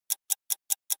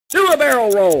Do a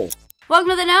barrel roll. Welcome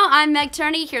to the Know, I'm Meg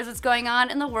Turney. Here's what's going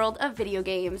on in the world of video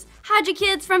games. Hide your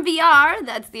kids from VR,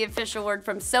 that's the official word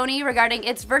from Sony regarding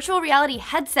its virtual reality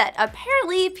headset.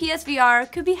 Apparently,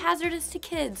 PSVR could be hazardous to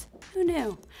kids. Who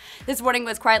knew? This warning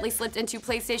was quietly slipped into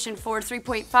PlayStation 4's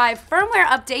 3.5 firmware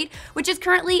update, which is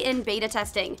currently in beta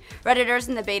testing. Redditors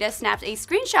in the beta snapped a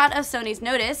screenshot of Sony's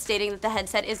notice, stating that the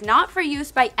headset is not for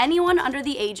use by anyone under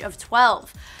the age of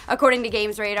 12. According to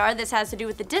Games Radar, this has to do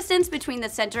with the distance between the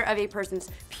center of a person's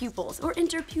pupils, or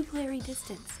interpupillary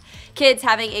distance. Kids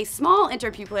having a small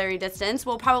interpupillary distance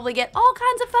will probably get all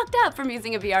kinds of fucked up from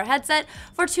using a VR headset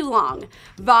for too long.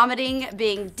 Vomiting,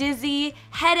 being dizzy,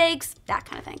 headaches, that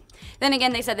kind of thing. Then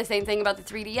again, they said the same thing about the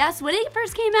 3DS when it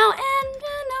first came out, and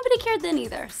nobody cared then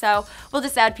either. So we'll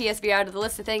just add PSVR to the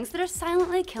list of things that are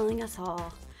silently killing us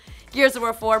all. Gears of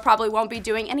War 4 probably won't be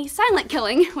doing any silent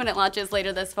killing when it launches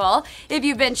later this fall. If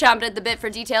you've been chomping at the bit for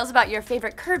details about your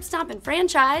favorite curb-stomping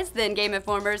franchise, then Game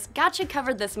Informer's got you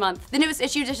covered this month. The newest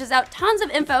issue dishes out tons of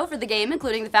info for the game,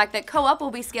 including the fact that co-op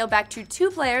will be scaled back to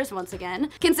 2 players once again.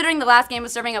 Considering the last game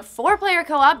was serving up 4-player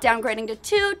co-op, downgrading to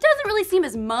 2 doesn't really seem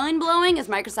as mind-blowing as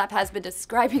Microsoft has been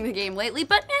describing the game lately,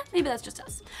 but maybe that's just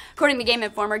us. According to Game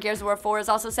Informer, Gears of War 4 is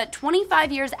also set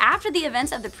 25 years after the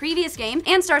events of the previous game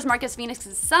and stars Marcus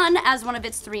Phoenix's son as one of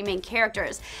its 3 main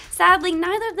characters. Sadly,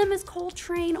 neither of them is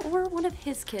Coltrane or one of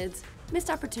his kids.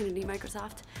 Missed opportunity,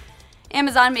 Microsoft.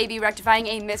 Amazon may be rectifying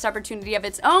a missed opportunity of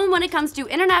its own when it comes to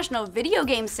international video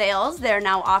game sales. They're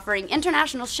now offering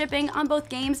international shipping on both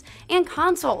games and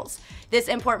consoles. This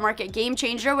import market game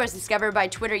changer was discovered by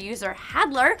Twitter user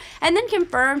Hadler and then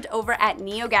confirmed over at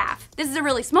NeoGAF. This is a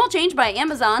really small change by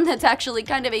Amazon that's actually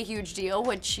kind of a huge deal,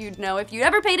 which you'd know if you'd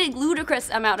ever paid a ludicrous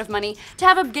amount of money to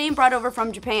have a game brought over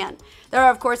from Japan. There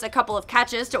are of course a couple of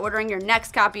catches to ordering your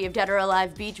next copy of Dead or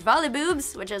Alive Beach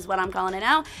Volleyboobs, which is what I'm calling it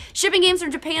now. Shipping games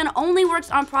from Japan only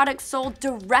works on products sold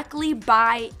directly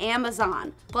by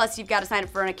Amazon. Plus, you've got to sign up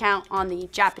for an account on the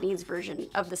Japanese version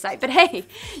of the site. But hey,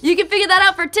 you can figure that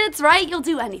out for tits, right? You'll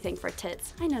do anything for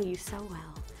tits. I know you so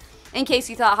well. In case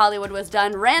you thought Hollywood was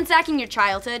done ransacking your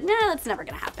childhood, that's never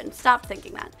gonna happen. Stop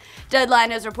thinking that.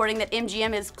 Deadline is reporting that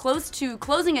MGM is close to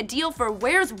closing a deal for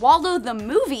Where's Waldo the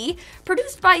Movie,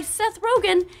 produced by Seth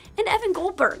Rogen and Evan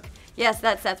Goldberg. Yes,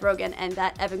 that's Seth Rogen and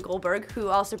that Evan Goldberg, who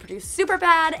also produced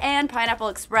Superbad and Pineapple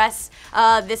Express.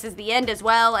 This Is the End as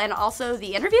well, and also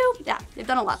The Interview. Yeah, they've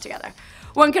done a lot together.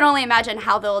 One can only imagine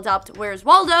how they'll adopt Where's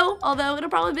Waldo, although it'll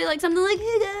probably be like something like,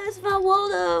 hey guys, it's about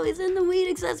Waldo, he's in the weed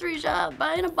accessory shop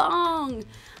buying a bong.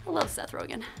 I love Seth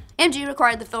Rogen. MGM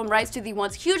acquired the film rights to the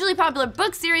once hugely popular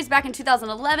book series back in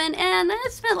 2011, and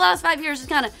it's spent the last 5 years just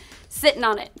kind of sitting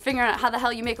on it, figuring out how the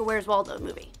hell you make a Where's Waldo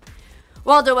movie.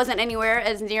 Waldo wasn't anywhere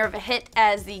as near of a hit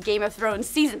as the Game of Thrones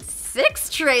Season 6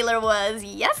 trailer was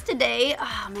yesterday.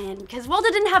 Oh man, because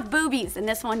Waldo didn't have boobies and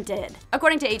this one did.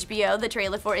 According to HBO, the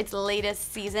trailer for its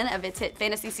latest season of its hit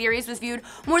fantasy series was viewed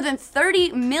more than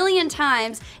 30 million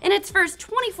times in its first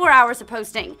 24 hours of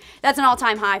posting. That's an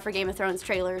all-time high for Game of Thrones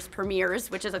trailers premieres,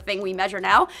 which is a thing we measure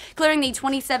now, clearing the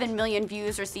 27 million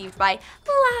views received by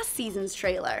last season's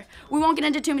trailer. We won't get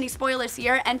into too many spoilers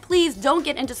here, and please don't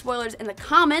get into spoilers in the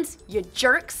comments, you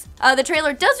jerks. The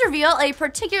trailer does reveal a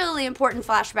particularly important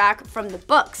flashback from the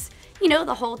books. You know,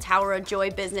 the whole Tower of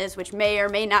Joy business, which may or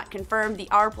may not confirm the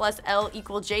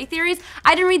R+L=J theories.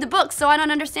 I didn't read the books, so I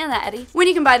don't understand that, Eddie. When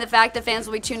you combine the fact that fans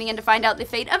will be tuning in to find out the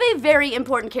fate of a very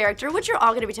important character, which you're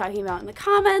all going to be talking about in the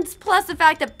comments, plus the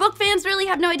fact that book fans really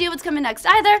have no idea what's coming next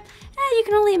either, you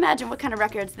can only imagine what kind of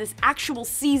records this actual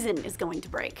season is going to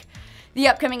break. The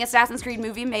upcoming Assassin's Creed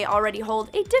movie may already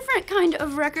hold a different kind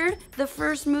of record. The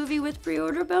first movie with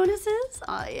pre-order bonuses?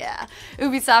 Oh yeah.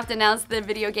 Ubisoft announced the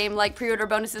video game-like pre-order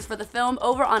bonuses for the film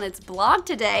over on its blog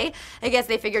today. I guess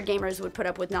they figured gamers would put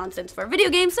up with nonsense for video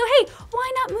games, so hey,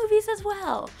 why not movies as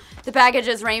well? The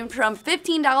packages range from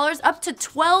 $15 up to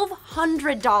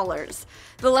 $1,200.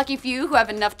 The lucky few who have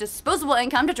enough disposable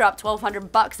income to drop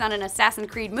 $1,200 on an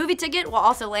Assassin's Creed movie ticket will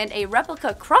also land a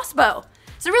replica crossbow.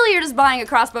 So really you're just buying a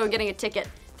crossbow and getting a ticket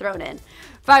thrown in.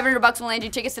 $500 will land you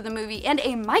tickets to the movie and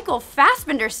a Michael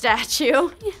Fassbender statue.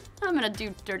 Yeah, I'm gonna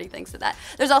do dirty things to that.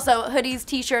 There's also hoodies,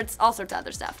 t-shirts, all sorts of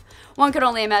other stuff. One could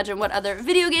only imagine what other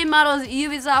video game models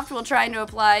Ubisoft will try to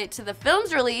apply to the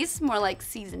film's release, more like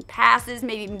season passes,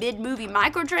 maybe mid-movie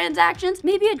microtransactions,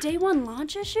 maybe a day one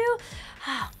launch issue.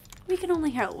 We can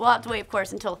only hope. We'll have to wait, of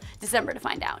course, until December to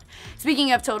find out.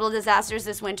 Speaking of total disasters,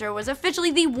 this winter was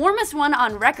officially the warmest one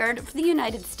on record for the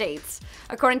United States.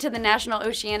 According to the National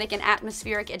Oceanic and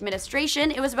Atmospheric Administration,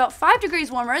 it was about 5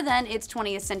 degrees warmer than its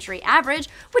 20th century average,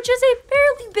 which is a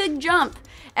fairly big jump.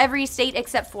 Every state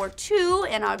except for 2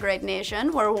 in our great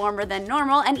nation were warmer than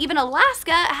normal, and even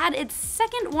Alaska had its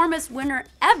second warmest winter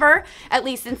ever, at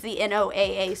least since the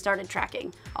NOAA started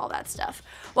tracking all that stuff.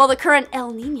 While the current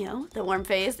El Nino, the warm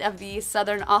phase of the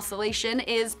Southern Oscillation,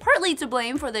 is partly to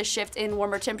blame for the shift in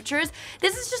warmer temperatures,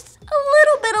 this is just a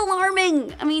little bit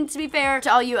alarming. I mean, to be fair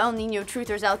to all you El Nino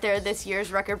truthers out there, this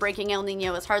year's record-breaking El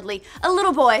Nino is hardly a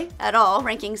little boy at all,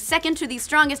 ranking second to the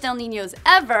strongest El Ninos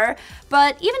ever.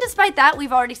 But even despite that,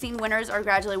 we've already seen winters are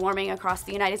gradually warming across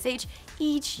the United States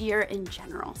each year in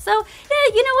general. So,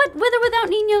 yeah, you know what? With or without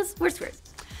Ninos, we're screwed.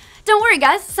 Don't worry,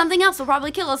 guys. Something else will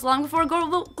probably kill us long before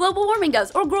global warming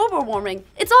does, or global warming.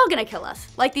 It's all gonna kill us,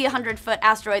 like the 100-foot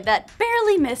asteroid that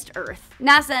barely missed Earth.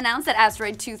 NASA announced that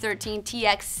asteroid 213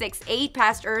 TX68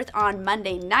 passed Earth on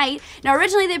Monday night. Now,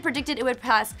 originally they predicted it would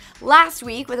pass last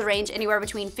week with a range anywhere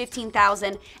between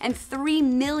 15,000 and 3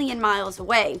 million miles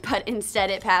away, but instead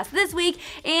it passed this week,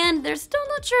 and they're still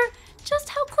not sure just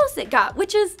how close it got,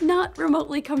 which is not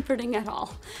remotely comforting at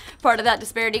all. Part of that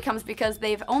disparity comes because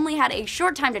they've only had a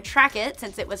short time to track it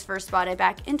since it was first spotted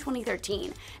back in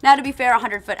 2013. Now, to be fair, a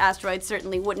 100-foot asteroid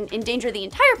certainly wouldn't endanger the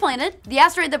entire planet. The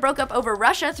asteroid that broke up over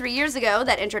Russia 3 years ago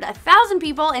that injured 1,000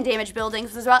 people and damaged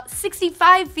buildings was about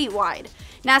 65 feet wide.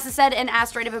 NASA said an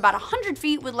asteroid of about 100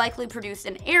 feet would likely produce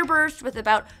an airburst with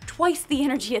about twice the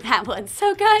energy of that one.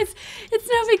 So guys, it's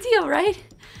no big deal, right?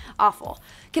 Awful.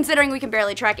 Considering we can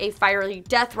barely track a fiery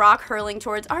death rock hurling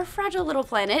towards our fragile little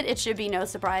planet, it should be no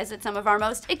surprise that some of our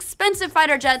most expensive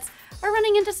fighter jets are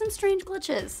running into some strange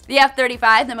glitches. The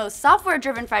F-35, the most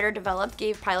software-driven fighter developed,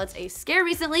 gave pilots a scare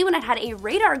recently when it had a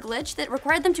radar glitch that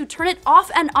required them to turn it off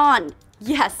and on.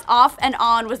 Yes, off and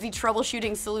on was the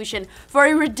troubleshooting solution for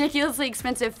a ridiculously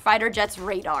expensive fighter jet's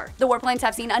radar. The warplanes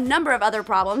have seen a number of other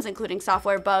problems, including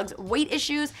software bugs, weight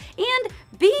issues, and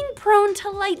being prone to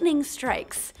lightning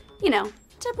strikes. You know,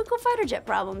 typical fighter jet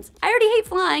problems. I already hate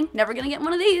flying, never gonna get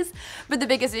one of these. But the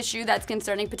biggest issue that's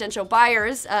concerning potential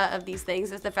buyers of these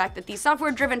things is the fact that these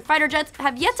software-driven fighter jets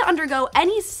have yet to undergo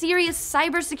any serious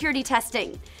cybersecurity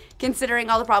testing,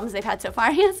 considering all the problems they've had so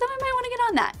far. Yeah, someone might want to get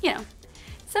on that, you know.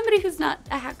 Somebody who's not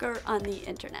a hacker on the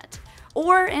internet.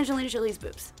 Or Angelina Jolie's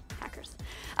boobs. Hackers.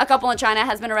 A couple in China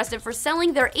has been arrested for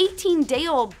selling their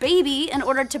 18-day-old baby in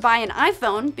order to buy an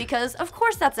iPhone because, of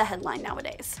course, that's a headline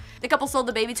nowadays. The couple sold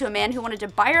the baby to a man who wanted to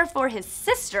buy her for his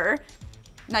sister.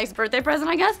 Nice birthday present,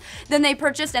 I guess. Then they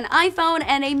purchased an iPhone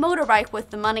and a motorbike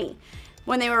with the money.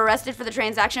 When they were arrested for the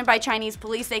transaction by Chinese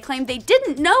police, they claimed they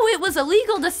didn't know it was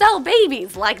illegal to sell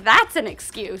babies. Like, that's an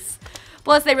excuse.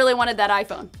 Plus, they really wanted that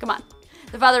iPhone. Come on.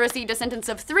 The father received a sentence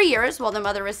of 3 years, while the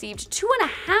mother received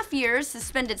 2.5 years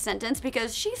suspended sentence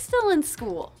because she's still in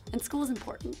school, and school is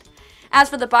important. As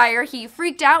for the buyer, he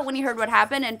freaked out when he heard what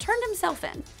happened and turned himself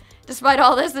in. Despite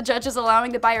all this, the judge is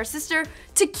allowing the buyer's sister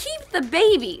to keep the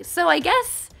baby, so I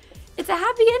guess it's a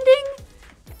happy ending?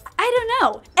 I don't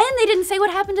know. And they didn't say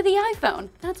what happened to the iPhone.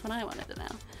 That's what I wanted to know.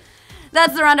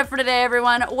 That's the roundup for today,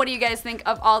 everyone. What do you guys think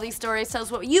of all these stories? Tell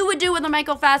us what you would do with a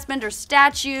Michael Fassbender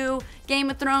statue, Game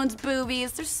of Thrones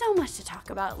boobies. There's so much to talk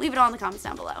about. Leave it all in the comments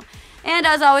down below. And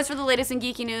as always, for the latest in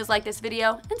geeky news, like this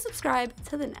video and subscribe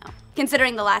to the Now.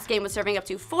 Considering the last game was serving up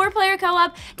to 4-player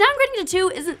co-op, downgrading to 2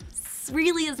 isn't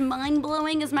really as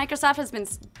mind-blowing as Microsoft has been.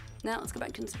 Now let's go back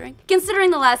to considering.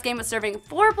 Considering the last game was serving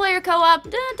 4-player co-op,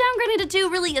 downgrading to 2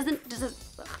 really isn't just.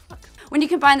 When you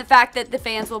combine the fact that the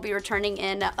fans will be returning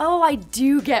in, oh, I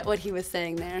do get what he was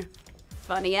saying there.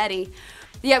 Funny Eddy.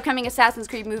 The upcoming Assassin's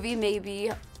Creed movie may be,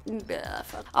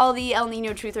 all the El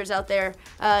Nino truthers out there,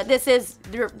 this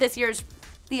year's,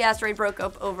 the asteroid broke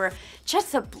up over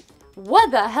what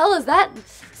the hell is that?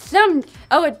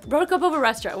 Oh, it broke up over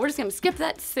Russia. We're just gonna skip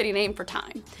that city name for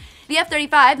time. The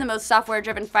F-35, the most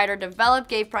software-driven fighter developed,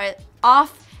 gave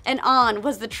off and on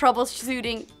was the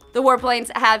troubleshooting. The warplanes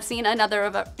have seen another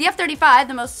of the F-35,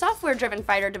 the most software-driven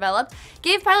fighter developed,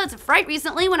 gave pilots a fright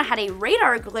recently when it had a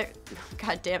radar glitch.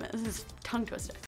 God damn it, this is tongue twister.